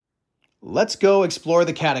Let's go explore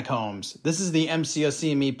the Catacombs. This is the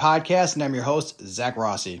MCOC and Me podcast, and I'm your host, Zach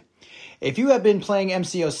Rossi. If you have been playing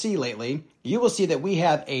MCOC lately, you will see that we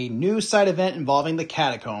have a new side event involving the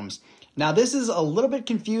Catacombs. Now, this is a little bit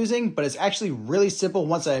confusing, but it's actually really simple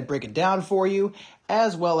once I break it down for you,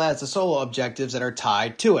 as well as the solo objectives that are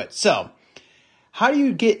tied to it. So, how do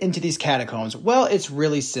you get into these Catacombs? Well, it's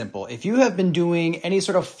really simple. If you have been doing any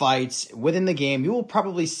sort of fights within the game, you will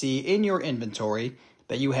probably see in your inventory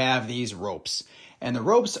that you have these ropes. And the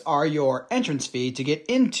ropes are your entrance fee to get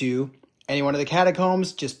into any one of the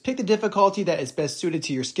Catacombs. Just pick the difficulty that is best suited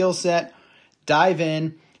to your skill set, dive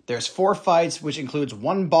in. There's 4 fights, which includes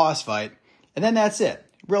 1 boss fight, and then that's it.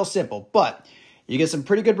 Real simple, but you get some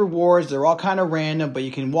pretty good rewards. They're all kind of random, but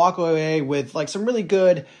you can walk away with like some really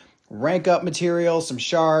good rank up material, some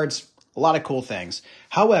shards, a lot of cool things.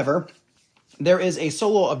 However, there is a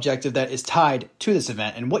solo objective that is tied to this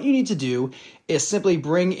event, and what you need to do is simply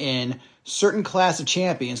bring in certain class of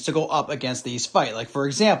champions to go up against these fight. Like, for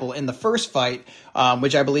example, in the first fight,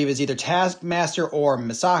 which I believe is either Taskmaster or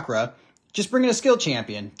Masakra, just bring in a skill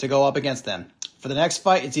champion to go up against them. For the next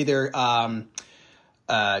fight, it's either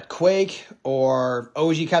Quake or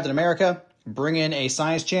OG Captain America. Bring in a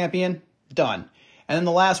science champion. Done. And then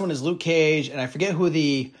the last one is Luke Cage, and I forget who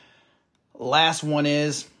the last one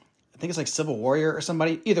is. I think it's like Civil Warrior or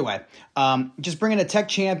somebody. Either way, just bring in a tech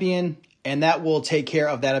champion, and that will take care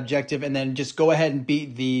of that objective. And then just go ahead and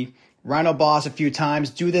beat the Rhino boss a few times.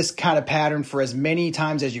 Do this kind of pattern for as many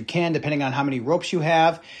times as you can, depending on how many ropes you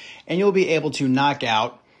have, and you'll be able to knock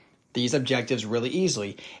out these objectives really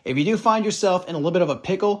easily. If you do find yourself in a little bit of a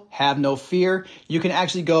pickle, have no fear. You can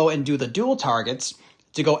actually go and do the dual targets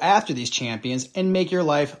to go after these champions and make your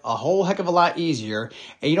life a whole heck of a lot easier.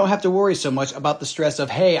 And you don't have to worry so much about the stress of,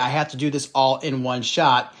 hey, I have to do this all in one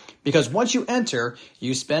shot. Because once you enter,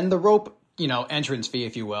 you spend the rope, entrance fee,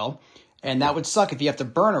 if you will. And that would suck if you have to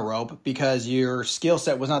burn a rope because your skill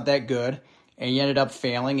set was not that good and you ended up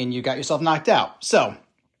failing and you got yourself knocked out. So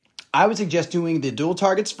I would suggest doing the dual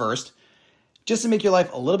targets first, just to make your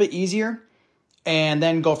life a little bit easier, and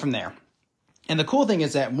then go from there. And the cool thing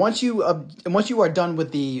is that once you are done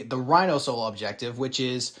with the Rhino solo objective, which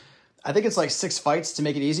is, I think it's like 6 fights to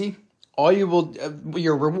make it easy,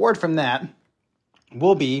 your reward from that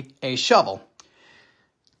will be a shovel.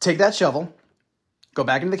 Take that shovel, go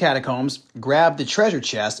back into the Catacombs, grab the treasure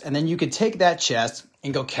chest, and then you can take that chest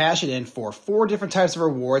and go cash it in for 4 different types of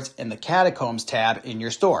rewards in the Catacombs tab in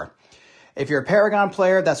your store. If you're a Paragon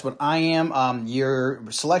player, that's what I am. Your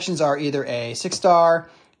selections are either a 6-star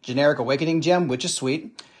generic Awakening gem, which is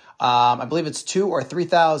sweet. I believe it's 2 or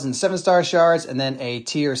 3,000 7-star shards, and then a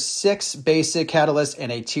tier 6 basic catalyst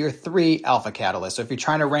and a tier 3 alpha catalyst. So if you're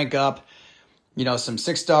trying to rank up, some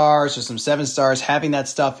 6 stars or some 7 stars, having that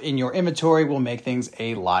stuff in your inventory will make things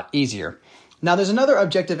a lot easier. Now, there's another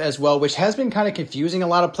objective as well, which has been kind of confusing a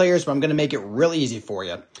lot of players, but I'm going to make it real easy for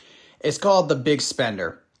you. It's called the Big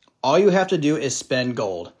Spender. All you have to do is spend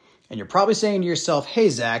gold. And you're probably saying to yourself, hey,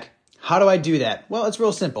 Zach, how do I do that? Well, it's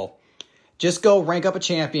real simple. Just go rank up a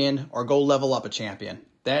champion or go level up a champion.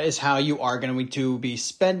 That is how you are going to be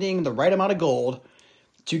spending the right amount of gold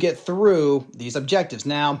to get through these objectives.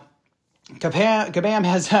 Now, Kabam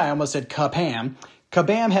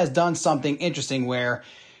has done something interesting where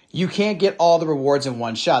you can't get all the rewards in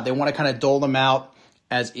one shot. They want to kind of dole them out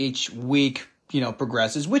as each week,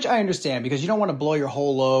 progresses, which I understand because you don't want to blow your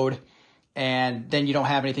whole load and then you don't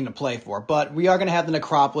have anything to play for. But we are going to have the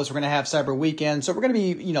Necropolis. We're going to have Cyber Weekend. So we're going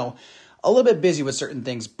to be, a little bit busy with certain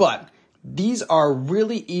things. But these are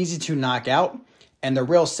really easy to knock out, and they're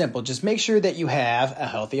real simple. Just make sure that you have a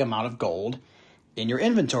healthy amount of gold in your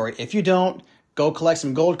inventory. If you don't, go collect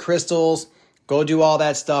some gold crystals. Go do all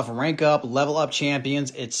that stuff. Rank up, level up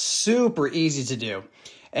champions. It's super easy to do.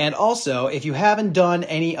 And also, if you haven't done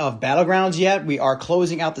any of Battlegrounds yet, we are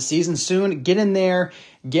closing out the season soon. Get in there,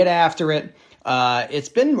 get after it. It's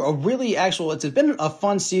been it's been a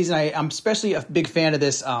fun season. I'm especially a big fan of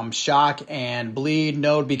this shock and bleed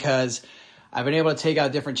node because I've been able to take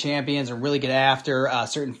out different champions and really get after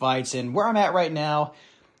certain fights. And where I'm at right now,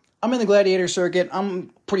 I'm in the Gladiator circuit. I'm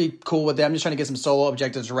pretty cool with that. I'm just trying to get some solo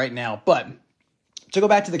objectives right now. But to go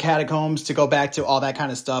back to the Catacombs, to go back to all that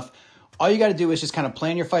kind of stuff, all you got to do is just kind of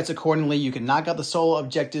plan your fights accordingly. You can knock out the solo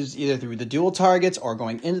objectives either through the dual targets or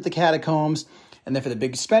going into the Catacombs. And then for the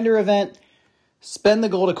Big Spender event, spend the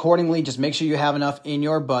gold accordingly. Just make sure you have enough in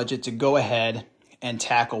your budget to go ahead and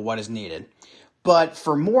tackle what is needed. But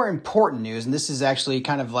for more important news, and this is actually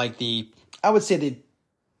kind of like the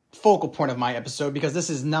focal point of my episode because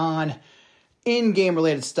this is in-game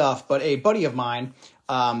related stuff, but a buddy of mine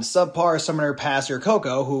subpar summoner Pastor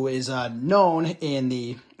Coco, who is known in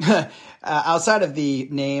the outside of the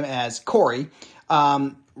name as Corey.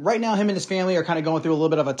 Right now, him and his family are kind of going through a little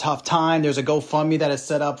bit of a tough time. There's a GoFundMe that is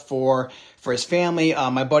set up for his family.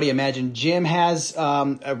 My buddy Imagine Jim has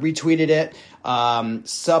retweeted it.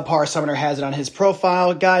 Subpar Summoner has it on his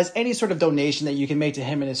profile. Guys, any sort of donation that you can make to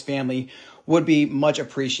him and his family would be much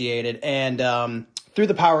appreciated. And through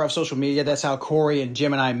the power of social media, that's how Corey and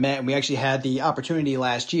Jim and I met. And we actually had the opportunity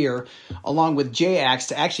last year, along with J-Ax,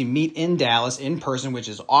 to actually meet in Dallas in person, which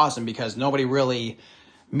is awesome because nobody really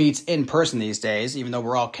meets in person these days, even though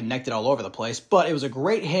we're all connected all over the place. But it was a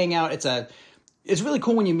great hangout. It's really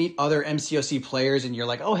cool when you meet other MCOC players and you're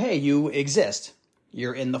like, oh, hey, you exist.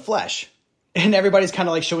 You're in the flesh. And everybody's kind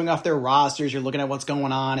of like showing off their rosters. You're looking at what's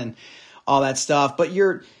going on and all that stuff. But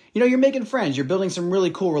you're making friends. You're building some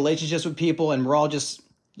really cool relationships with people. And we're all just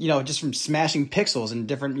from smashing pixels and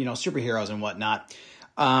different, superheroes and whatnot.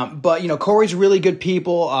 But Corey's really good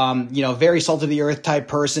people, very salt of the earth type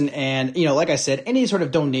person. And, like I said, any sort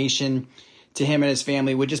of donation to him and his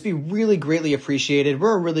family would just be really greatly appreciated.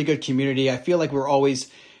 We're a really good community. I feel like we're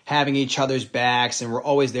always having each other's backs and we're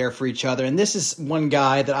always there for each other. And this is one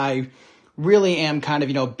guy that I really am kind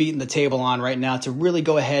of, beating the table on right now to really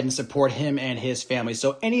go ahead and support him and his family.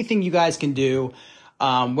 So anything you guys can do,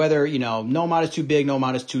 whether, no amount is too big, no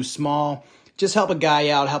amount is too small, just help a guy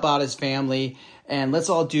out, help out his family. And let's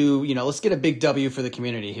all do, let's get a big W for the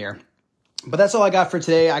community here. But that's all I got for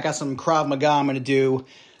today. I got some Krav Maga I'm going to do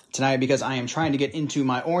tonight because I am trying to get into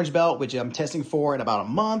my orange belt, which I'm testing for in about a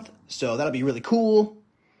month. So that'll be really cool.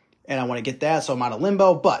 And I want to get that, so I'm out of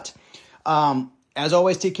limbo. But as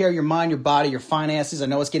always, take care of your mind, your body, your finances. I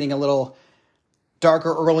know it's getting a little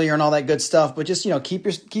darker earlier and all that good stuff, but just,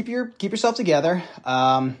 keep yourself together.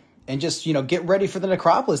 And just, get ready for the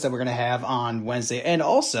necropolis that we're going to have on Wednesday. And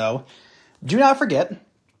also, do not forget,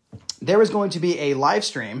 there is going to be a live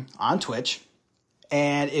stream on Twitch.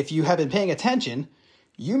 And if you have been paying attention,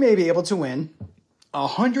 you may be able to win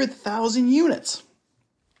 100,000 units.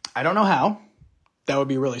 I don't know how. That would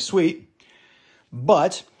be really sweet.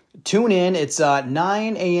 But tune in. It's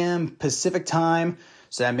 9 a.m. Pacific time.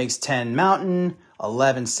 So that makes 10 Mountain,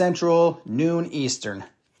 11 Central, noon Eastern.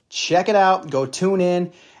 Check it out. Go tune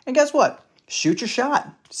in. And guess what? Shoot your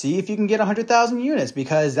shot. See if you can get 100,000 units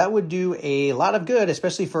because that would do a lot of good,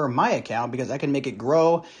 especially for my account because I can make it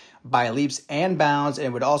grow by leaps and bounds. And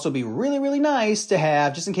it would also be really, really nice to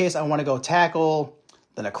have just in case I want to go tackle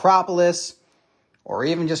the necropolis or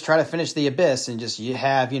even just try to finish the abyss and just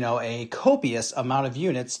have, a copious amount of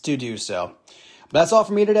units to do so. But that's all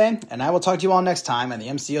for me today. And I will talk to you all next time on the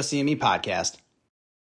MCOCME podcast.